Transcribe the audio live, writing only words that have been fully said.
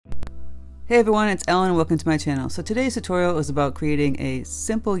Hey everyone, it's Ellen. Welcome to my channel. So today's tutorial is about creating a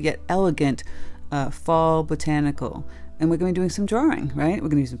simple yet elegant fall botanical. And we're going to be doing some drawing, right? We're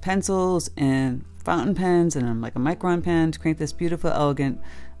going to use some pencils and fountain pens and like a micron pen to create this beautiful, elegant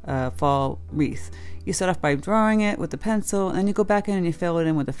fall wreath. You start off by drawing it with the pencil, and then you go back in and you fill it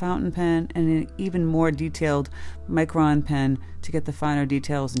in with a fountain pen and an even more detailed micron pen to get the finer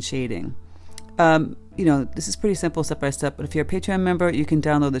details and shading. You know, this is pretty simple step by step, but if you're a Patreon member, you can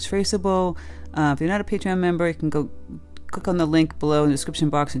download the traceable. If you're not a Patreon member, you can go click on the link below in the description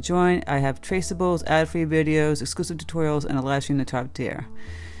box and join. I have traceables, ad-free videos, exclusive tutorials, and a live stream in the top tier.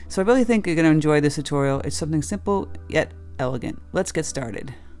 So I really think you're going to enjoy this tutorial. It's something simple yet elegant. Let's get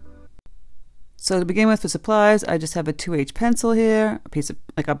started. So to begin with, for supplies, I just have a 2H pencil here, a piece of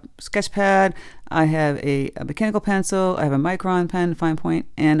like a sketch pad. I have a mechanical pencil, I have a micron pen, fine point,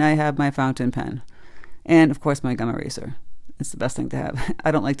 and I have my fountain pen. And of course my gum eraser. It's the best thing to have. I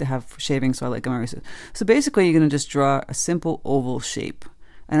don't like to have shaving, so I like gum erasers. So basically you're going to just draw a simple oval shape.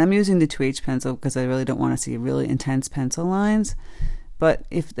 And I'm using the 2H pencil because I really don't want to see really intense pencil lines. But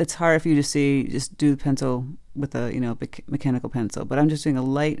if it's hard for you to see, just do the pencil with a mechanical pencil. But I'm just doing a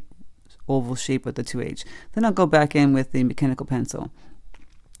light oval shape with the 2H. Then I'll go back in with the mechanical pencil.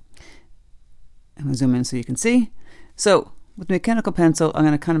 I'm going to zoom in so you can see. So with the mechanical pencil, I'm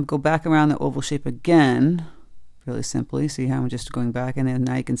going to kind of go back around the oval shape again, really simply. See how I'm just going back, and then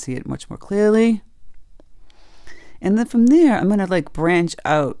now you can see it much more clearly. And then from there, I'm going to like branch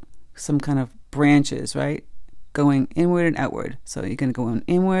out some kind of branches, right? Going inward and outward. So you're going to go one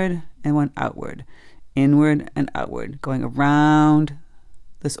inward and one outward. Inward and outward, going around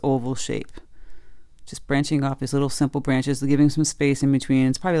this oval shape, just branching off these little simple branches, giving some space in between.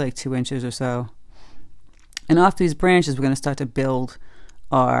 It's probably like 2 inches or so. And off these branches, we're going to start to build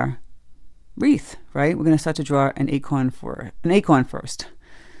our wreath, right? We're going to start to draw an acorn first.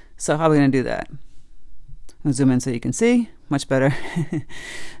 So how are we going to do that? I'll zoom in so you can see much better.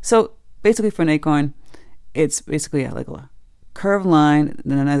 So basically, for an acorn, it's basically like a curved line,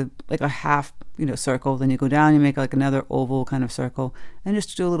 then another like a half circle, then you go down, you make like another oval kind of circle, and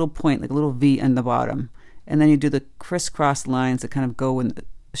just do a little point, like a little V in the bottom, and then you do the crisscross lines that kind of go in the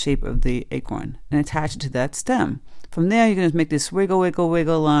shape of the acorn and attach it to that stem. From there, you're going to make this wiggle, wiggle,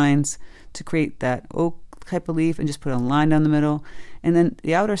 wiggle lines to create that oak type of leaf, and just put a line down the middle. And then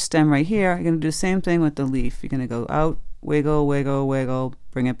the outer stem right here, you're going to do the same thing with the leaf. You're going to go out, wiggle, wiggle, wiggle,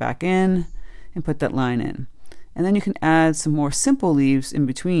 bring it back in, and put that line in. And then you can add some more simple leaves in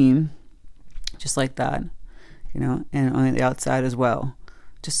between, just like that, and on the outside as well.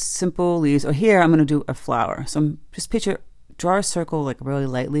 Just simple leaves. Or here, I'm going to do a flower. So just draw a circle like really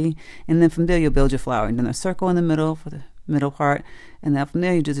lightly, and then from there you'll build your flower. And then a circle in the middle for the middle part, and then from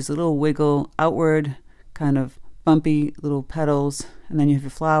there you do this little wiggle outward, kind of bumpy little petals, and then you have your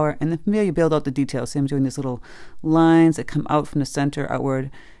flower. And then from there you build out the details. So I'm doing these little lines that come out from the center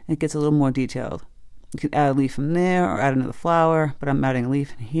outward, and it gets a little more detailed. You can add a leaf from there or add another flower, but I'm adding a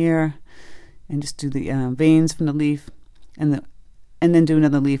leaf in here. And just do the veins from the leaf, and then do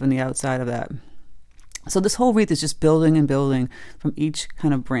another leaf on the outside of that. So this whole wreath is just building and building from each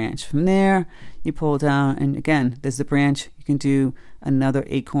kind of branch. From there, you pull down, and again, there's the branch. You can do another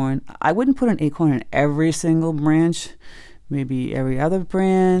acorn. I wouldn't put an acorn in every single branch, maybe every other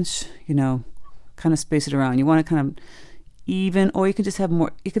branch, kind of space it around. You want to kind of even, or you can just have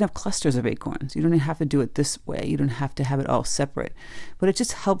more, you can have clusters of acorns. You don't have to do it this way. You don't have to have it all separate, but it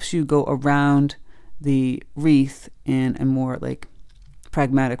just helps you go around the wreath in a more like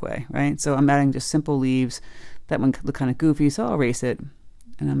pragmatic way, right? So I'm adding just simple leaves. That one could look kind of goofy, so I'll erase it,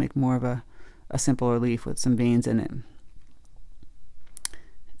 and I'll make more of a simpler leaf with some veins in it. And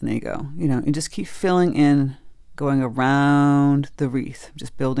there you go. You just keep filling in, going around the wreath,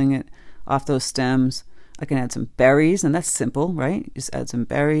 just building it off those stems. I can add some berries, and that's simple, right? Just add some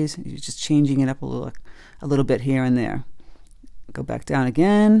berries. You're just changing it up a little bit here and there. Go back down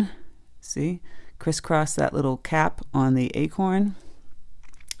again. See? Crisscross that little cap on the acorn.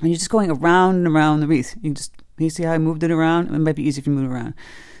 And you're just going around and around the wreath. You see how I moved it around? It might be easy if you move it around.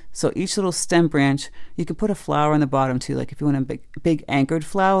 So each little stem branch, you can put a flower on the bottom too, like if you want a big anchored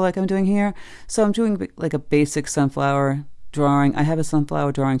flower like I'm doing here. So I'm doing like a basic sunflower drawing. I have a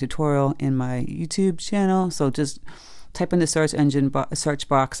sunflower drawing tutorial in my YouTube channel, so just type in the search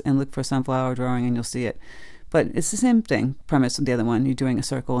box and look for sunflower drawing, and you'll see it. But it's the same thing, premise with the other one. You're doing a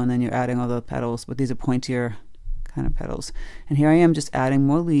circle, and then you're adding all the petals, but these are pointier kind of petals. And here I am just adding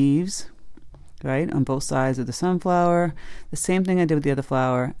more leaves, right, on both sides of the sunflower. The same thing I did with the other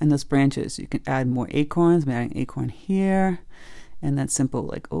flower. And those branches, you can add more acorns. I'm adding acorn here, and that simple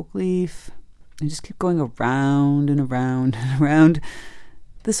like oak leaf. And just keep going around and around and around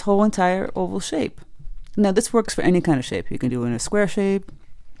this whole entire oval shape. Now this works for any kind of shape. You can do it in a square shape,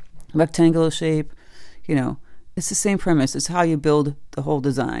 rectangular shape, you know, it's the same premise. It's how you build the whole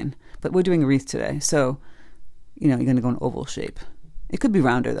design. But we're doing a wreath today, so, you know, you're going to go an oval shape. It could be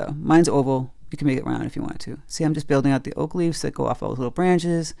rounder though. Mine's oval. You can make it round if you want to. See, I'm just building out the oak leaves that go off all those little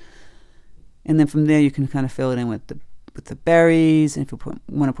branches. And then from there you can kind of fill it in with the berries, and if you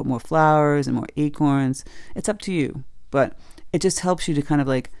want to put more flowers and more acorns, it's up to you. But it just helps you to kind of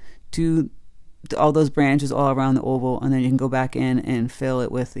like do all those branches all around the oval, and then you can go back in and fill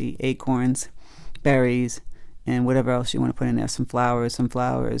it with the acorns, berries, and whatever else you want to put in there. Some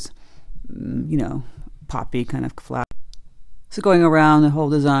flowers, you know, poppy kind of flower. So going around the whole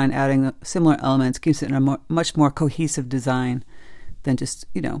design, adding similar elements keeps it in a much more cohesive design than just,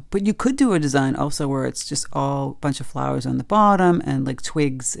 you know. But you could do a design also where it's just all a bunch of flowers on the bottom and like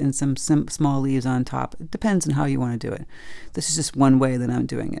twigs and some small leaves on top. It depends on how you want to do it. This is just one way that I'm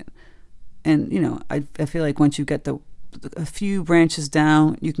doing it. And, you know, I feel like once you get a few branches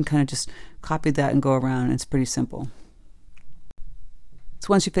down, you can kind of just copy that and go around, and it's pretty simple. So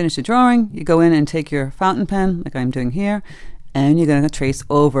once you finish the drawing, you go in and take your fountain pen, like I'm doing here, and you're going to trace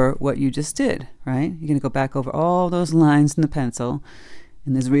over what you just did, right? You're going to go back over all those lines in the pencil,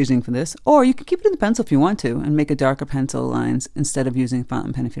 and there's reasoning for this. Or you can keep it in the pencil if you want to, and make a darker pencil lines instead of using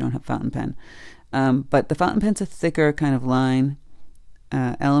fountain pen if you don't have fountain pen. But the fountain pen's a thicker kind of line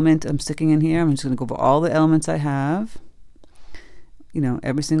element I'm sticking in here. I'm just going to go over all the elements I have, you know,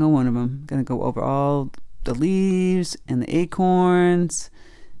 every single one of them. I'm going to go over all the leaves and the acorns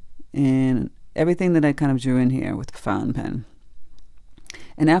and everything that I kind of drew in here with the fountain pen.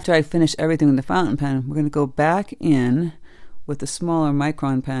 And after I finish everything with the fountain pen, we're going to go back in with the smaller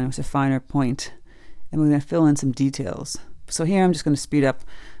micron pen with a finer point, and we're going to fill in some details. So here I'm just going to speed up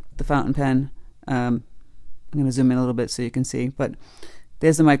the fountain pen. I'm going to zoom in a little bit so you can see, but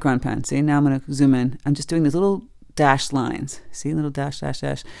there's the micron pen. See, now I'm going to zoom in. I'm just doing these little dashed lines. See, little dash, dash,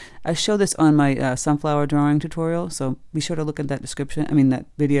 dash. I show this on my sunflower drawing tutorial, so be sure to look at that that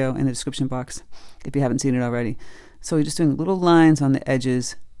video in the description box if you haven't seen it already. So we're just doing little lines on the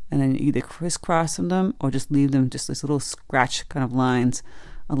edges, and then either crisscross them or just leave them just this little scratch kind of lines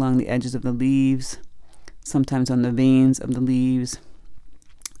along the edges of the leaves, sometimes on the veins of the leaves,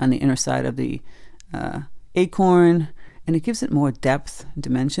 on the inner side of the acorn, and it gives it more depth and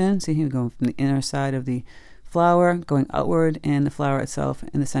dimension. See, here we go from the inner side of the flower going outward, and the flower itself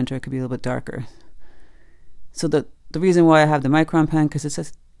in the center could be a little bit darker. So the reason why I have the micron pen, because it's a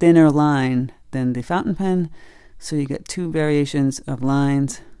thinner line than the fountain pen, so you get two variations of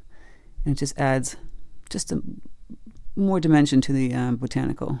lines, and it just adds just a more dimension to the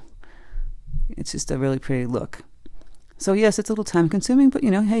botanical. It's just a really pretty look. So yes, it's a little time consuming, but you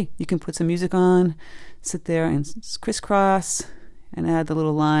know, hey, you can put some music on, sit there and crisscross and add the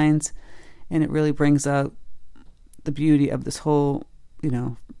little lines, and it really brings out the beauty of this whole, you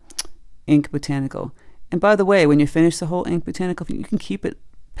know, ink botanical. And by the way, when you finish the whole ink botanical, you can keep it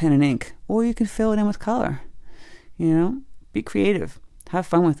pen and ink, or you can fill it in with color. You know, be creative, have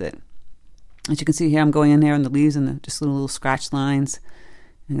fun with it. As you can see here, I'm going in there on the leaves and just little scratch lines.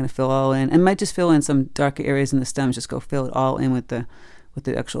 I'm going to fill all in. I might just fill in some darker areas in the stems, just go fill it all in with the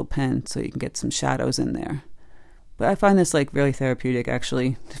actual pen, so you can get some shadows in there. But I find this like really therapeutic,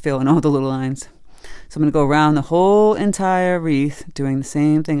 actually, to fill in all the little lines. So I'm going to go around the whole entire wreath doing the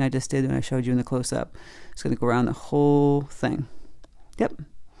same thing I just did when I showed you in the close-up. Just going to go around the whole thing. Yep.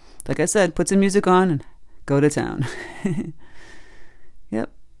 Like I said, put some music on and go to town.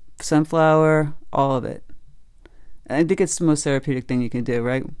 Yep. Sunflower, all of it. I think it's the most therapeutic thing you can do,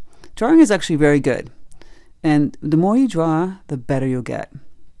 right? Drawing is actually very good. And the more you draw, the better you'll get.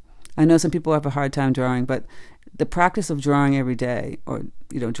 I know some people have a hard time drawing, but the practice of drawing every day, or,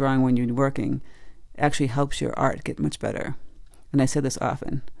 you know, drawing when you're working, actually helps your art get much better. And I say this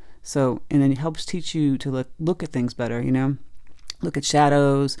often. So, and then it helps teach you to look at things better, you know? Look at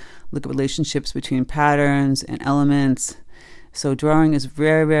shadows, look at relationships between patterns and elements. So drawing is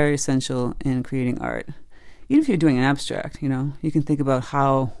very, very essential in creating art. Even if you're doing an abstract, you know, you can think about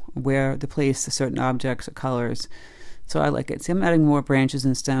where to place certain objects or colors. So I like it. See, I'm adding more branches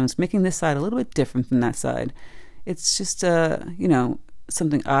and stems, making this side a little bit different from that side. It's just, you know,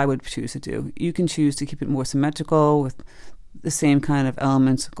 something I would choose to do. You can choose to keep it more symmetrical with the same kind of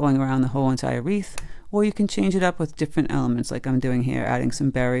elements going around the whole entire wreath, or you can change it up with different elements like I'm doing here, adding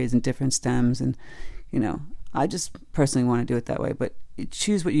some berries and different stems, and, you know, I just personally want to do it that way, but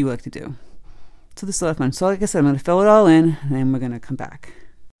choose what you like to do. So this is a lot of fun. So like I said, I'm going to fill it all in, and then we're going to come back.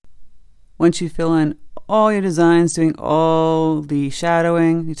 Once you fill in all your designs, doing all the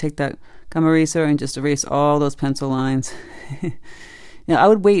shadowing, you take that gum eraser and just erase all those pencil lines. Now I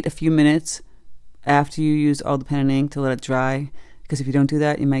would wait a few minutes after you use all the pen and ink to let it dry, because if you don't do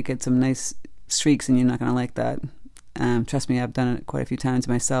that, you might get some nice streaks and you're not going to like that. Trust me, I've done it quite a few times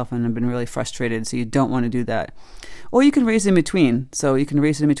myself and I've been really frustrated, so you don't want to do that. Or you can erase it in between. So you can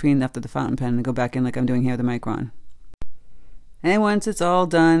erase it in between after the fountain pen and go back in like I'm doing here with the micron. And once it's all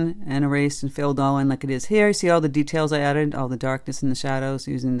done and erased and filled all in like it is here, you see all the details I added, all the darkness and the shadows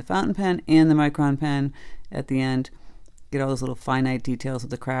using the fountain pen and the micron pen at the end. Get all those little finite details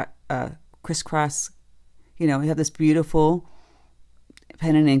of the crisscross. You know, we have this beautiful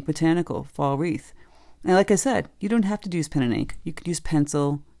pen and ink botanical fall wreath. And like I said, you don't have to use pen and ink. You could use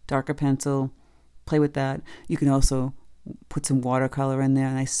pencil, darker pencil, play with that. You can also put some watercolor in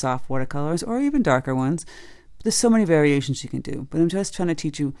there, nice soft watercolors, or even darker ones. There's so many variations you can do. But I'm just trying to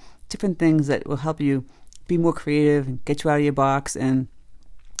teach you different things that will help you be more creative and get you out of your box, and,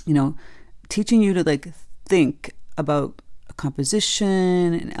 you know, teaching you to like think about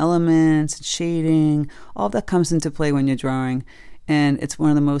composition and elements and shading. All that comes into play when you're drawing, and it's one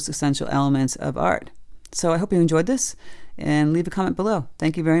of the most essential elements of art. So I hope you enjoyed this, and leave a comment below.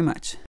 Thank you very much.